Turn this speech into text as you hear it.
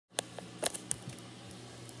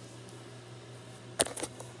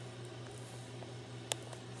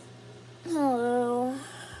Hello.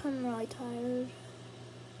 I'm really tired.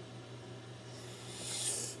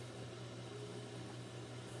 This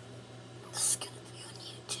is gonna be on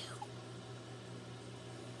YouTube.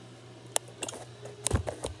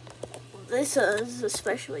 This is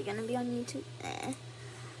especially gonna be on YouTube.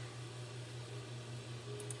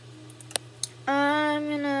 I'm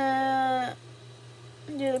gonna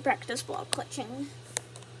do the practice block clutching.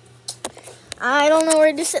 I don't know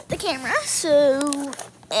where to set the camera, so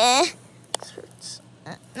this hurts.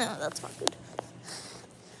 No, that's not good.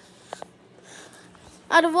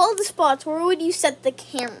 Out of all the spots, where would you set the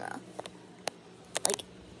camera? Like,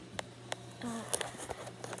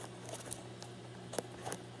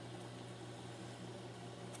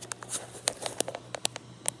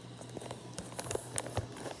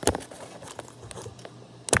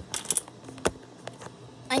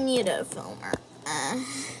 I need a filmer.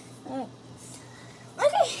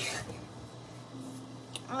 Okay.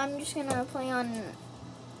 I'm just gonna play on,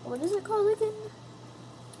 what is it called again?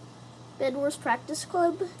 Bed Wars Practice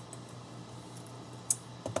Club.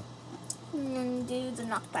 And then do the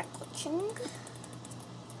knockback clutching.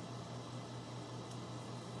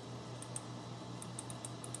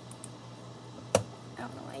 I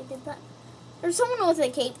don't know why I did that. There's someone with a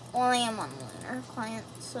cape. Well, I am on Lunar Client,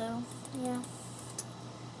 so yeah.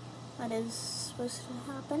 That is supposed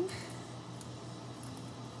to happen.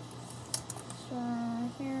 So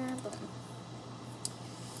here, boom.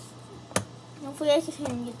 Hopefully I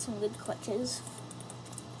can get some good clutches.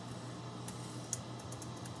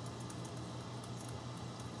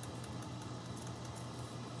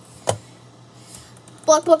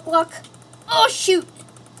 Block, block, block. Oh shoot!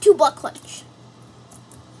 2 block clutch.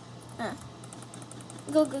 Go,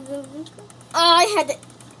 go, go, go, go. Oh, I had it.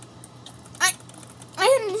 I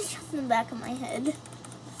had it in the back of my head.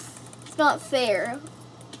 It's not fair.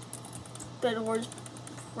 Bed Wars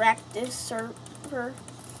practice server.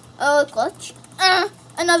 Oh, clutch.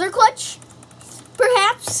 Another clutch?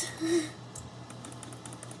 Perhaps.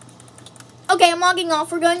 Okay, I'm logging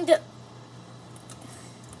off. We're going to...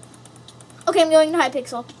 Okay, I'm going to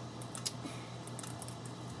Hypixel.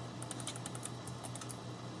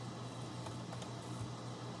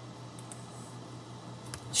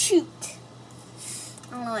 Shoot.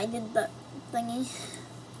 I don't know, I did that thingy.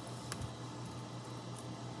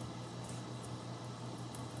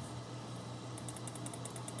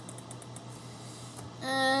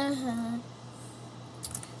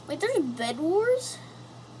 Wait, there's Bed Wars?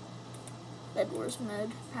 Bed Wars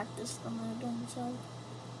mode. Practice the mode on the side.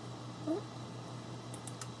 What?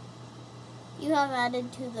 You have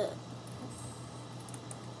added to the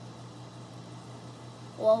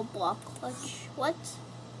wall block clutch. What?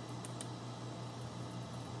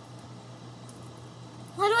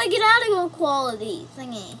 How do I get out of equality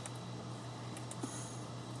thingy?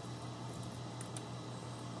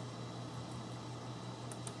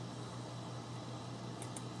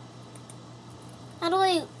 How do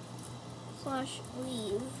I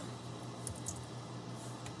 /leave?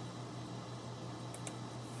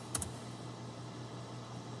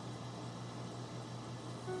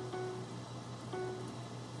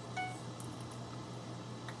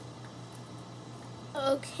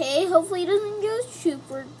 Okay, hopefully it doesn't go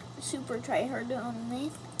super try hard on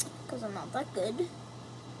me, because I'm not that good.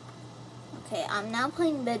 Okay, I'm now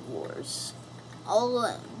playing Bed Wars all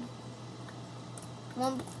alone. I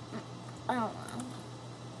don't know.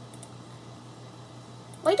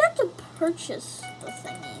 Why'd I have to purchase the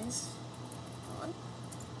thingies?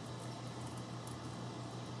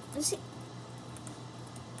 See,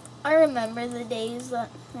 I remember the days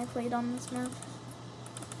that I played on this map.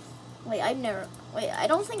 Wait, I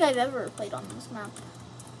don't think I've ever played on this map.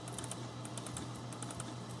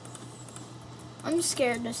 I'm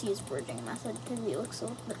scared to see his bridging method because he looks a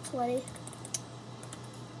little bit sweaty.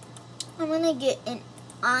 I'm gonna get an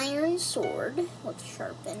iron sword with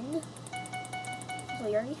sharpened. So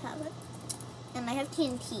we already have it. And I have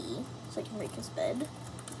TNT, so I can break his bed.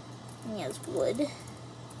 And he has wood.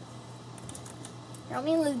 Now let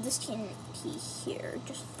me leave this TNT here,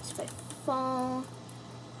 just if I fall.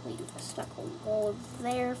 We stuck a wall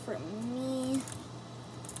there for me.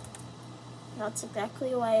 That's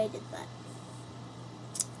exactly why I did that.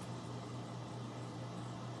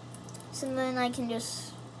 So then I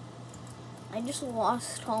just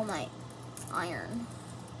lost all my iron.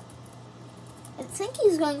 I think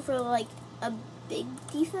he's going for like a big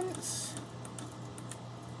defense.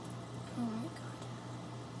 Oh my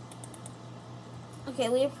god. Okay,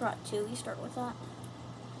 we have Prot 2. We start with that.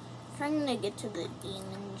 I'm trying to get to the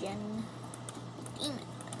demon gen. Demon.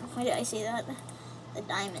 Why did I say that? The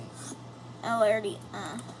diamond. Oh, I already,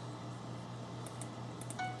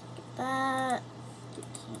 get that. Get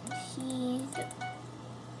TNT. Get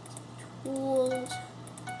tools.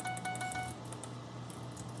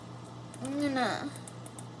 I'm gonna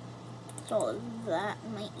put all of that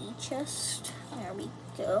in my E-chest. There we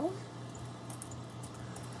go.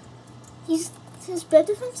 His bed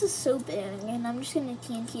defense is so big, and I'm just gonna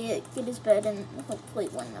TNT it, get his bed, and hopefully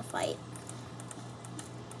win the fight.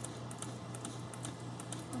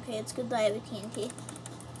 Okay, it's good that I have a TNT.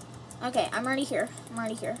 Okay, I'm already here.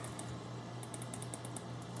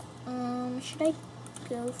 Should I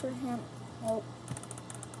go for him? Oh.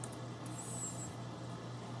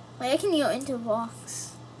 Wait, I can go into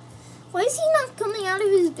Vox. Why is he not coming out of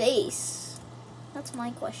his base? That's my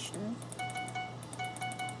question.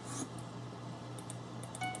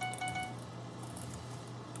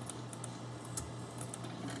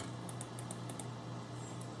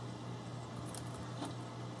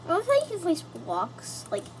 I love how you can place blocks,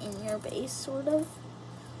 like, in your base, sort of.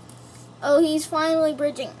 Oh, he's finally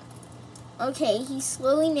bridging. Okay, he's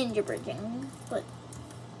slowly ninja bridging, but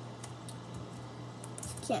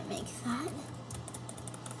can't make that.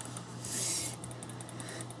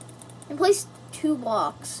 I placed 2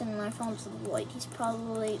 blocks and I found the void.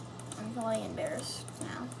 I'm probably embarrassed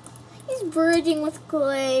now. He's bridging with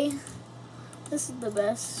clay. This is the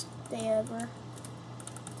best day ever.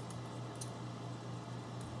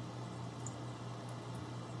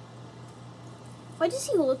 Why does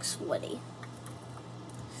he look sweaty?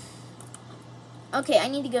 Okay, I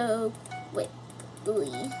need to go with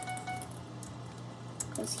Lee,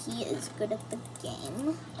 because he is good at the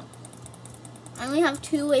game. I only have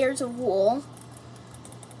 2 layers of wool.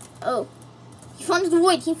 Oh, he found the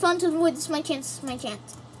void. This is my chance.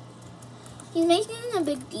 He's making a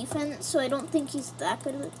big defense, so I don't think he's that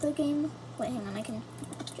good at the game. Wait, hang on. I can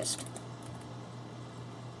just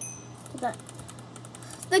do that.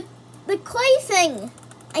 The clay thing.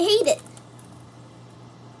 I hate it.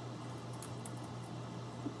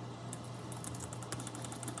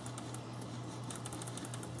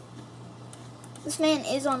 This man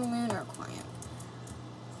is on Lunar Client.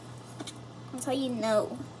 That's how you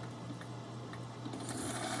know.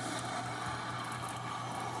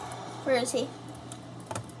 Where is he?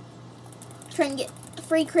 Trying to get a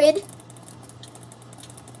free crid.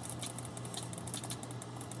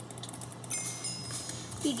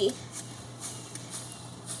 GG.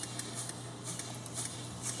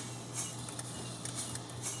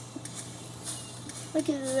 Look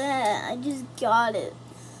at that. I just got it.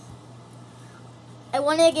 I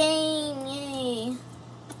won a game. Yay.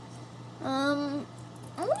 I'm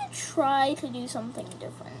gonna try to do something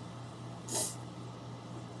different.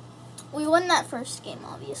 We won that first game,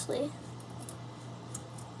 obviously.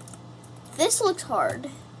 This looks hard.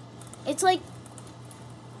 It's like...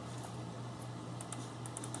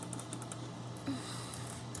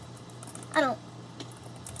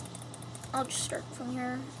 I'll just start from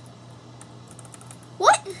here.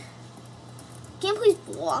 What? Can't place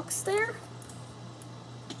blocks there?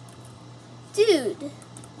 Dude.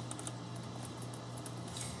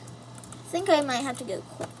 I think I might have to go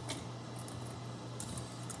quick.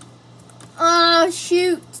 Oh,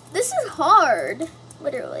 shoot. This is hard.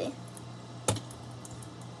 Literally.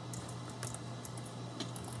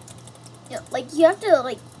 You know, like, you have to,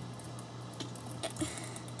 like...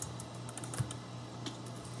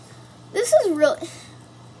 This is really...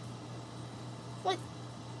 What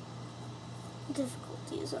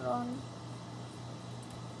difficulty is it on?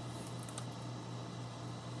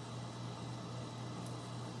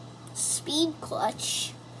 Speed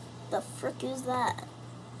clutch? The frick is that?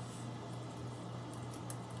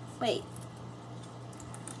 Wait.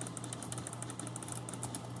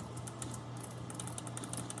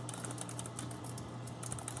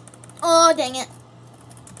 Oh, dang it.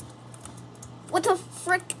 What the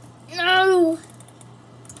frick? No!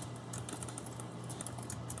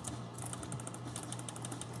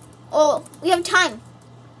 Oh, we have time.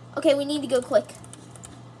 Okay, we need to go quick.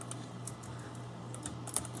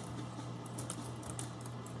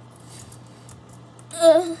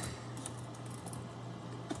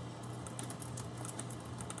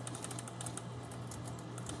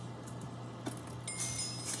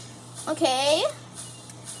 Okay.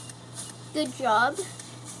 Good job.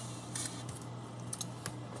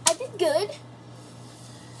 I did good.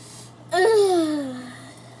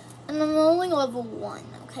 And I'm only level 1.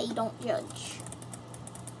 Okay, don't judge.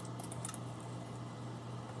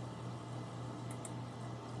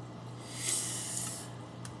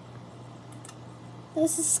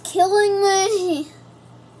 This is killing me.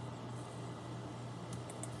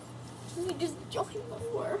 Let me just join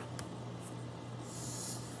more.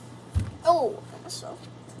 Oh, so.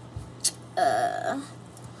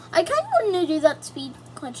 I kind of want to do that speed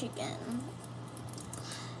glitch again.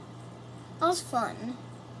 That was fun.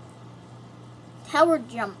 Tower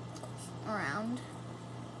jump around.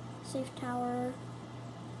 Safe tower.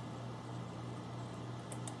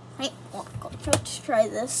 Wait, let's try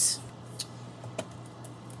this.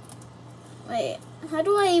 Wait, how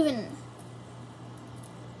do I even...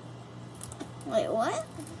 Wait, what?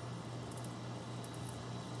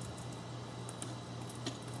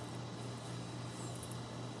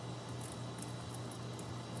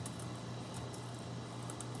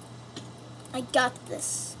 I got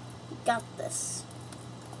this. Got this.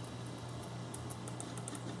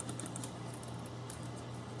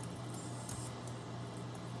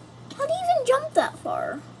 How do you even jump that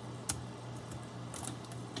far?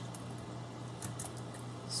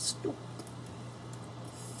 Stupid.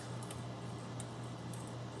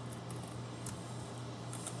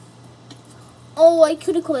 Oh, I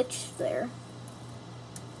could have glitched there.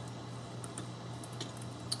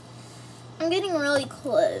 I'm getting really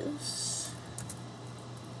close.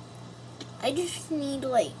 I just need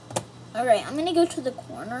like... Alright, I'm gonna go to the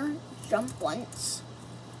corner. Jump once.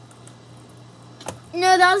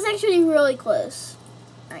 No, that was actually really close.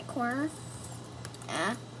 Alright, corner.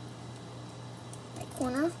 Ah. Alright,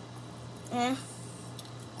 corner. Eh.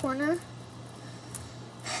 Corner.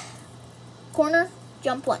 Corner.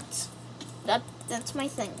 Jump once. That's my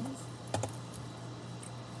thing.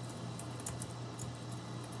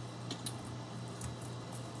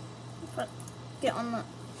 But get on the...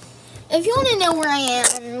 If you want to know where I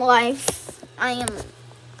am in life, I am...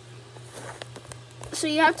 So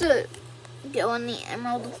you have to go on the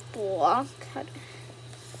emerald block.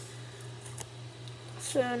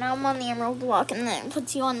 So now I'm on the emerald block, and then it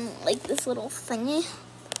puts you on like this little thingy.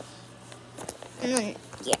 And then,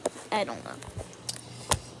 yeah, I don't know.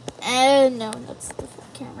 No, that's the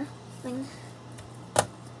camera thing.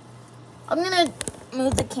 I'm gonna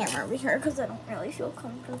move the camera over here because I don't really feel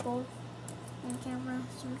comfortable on camera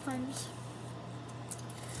sometimes.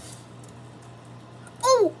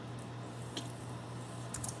 Oh!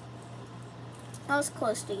 I was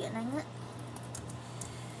close to getting it.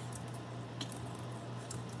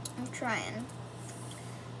 I'm trying.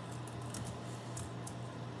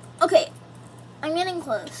 Okay, I'm getting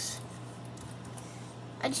close.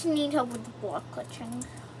 I just need help with the block glitching.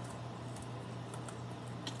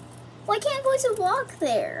 Why can't I place a block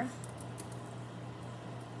there?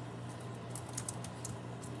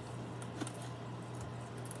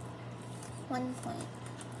 One point.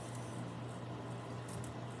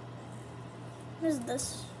 What does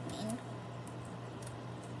this mean?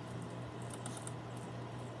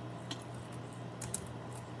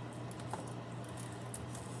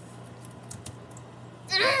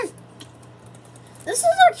 This is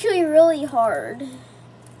actually really hard.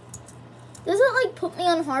 Does it like put me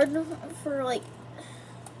on hard for like...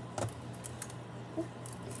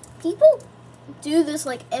 People do this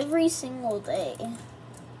like every single day.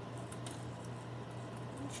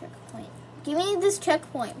 Checkpoint. Give me this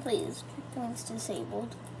checkpoint, please. Checkpoint's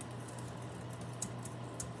disabled.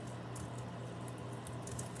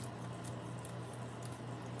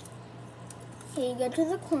 Okay, go to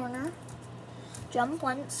the corner. Jump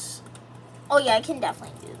once. Oh yeah, I can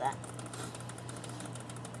definitely do that.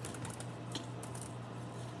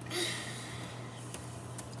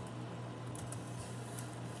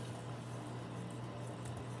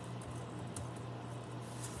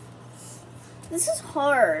 This is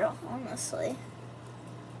hard, honestly.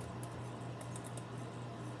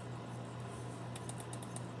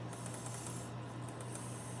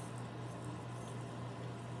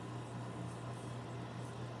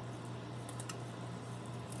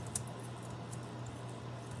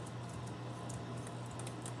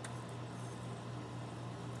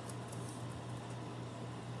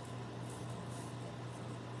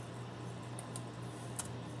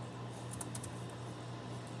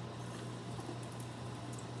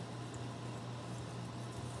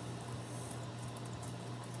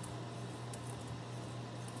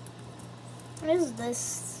 What is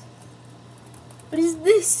this? What is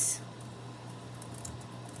this?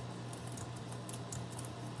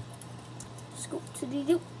 Scoop to the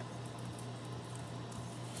doop.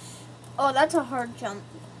 Oh, that's a hard jump.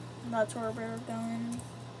 That's where we're going.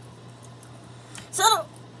 So,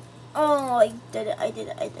 oh, I did it. I did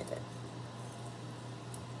it.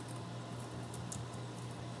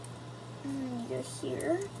 You go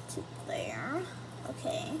here to there.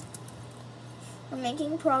 Okay. We're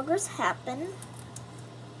making progress happen.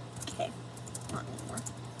 Okay, not anymore.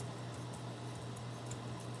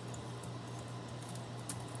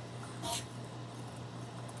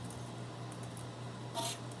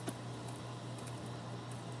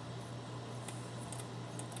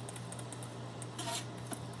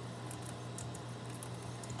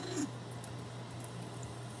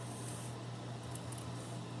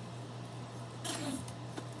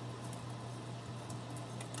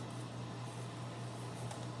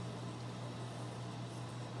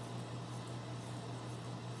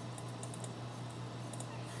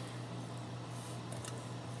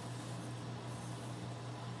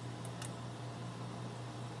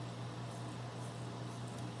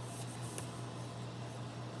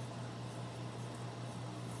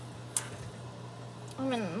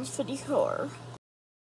 I'm in the city car.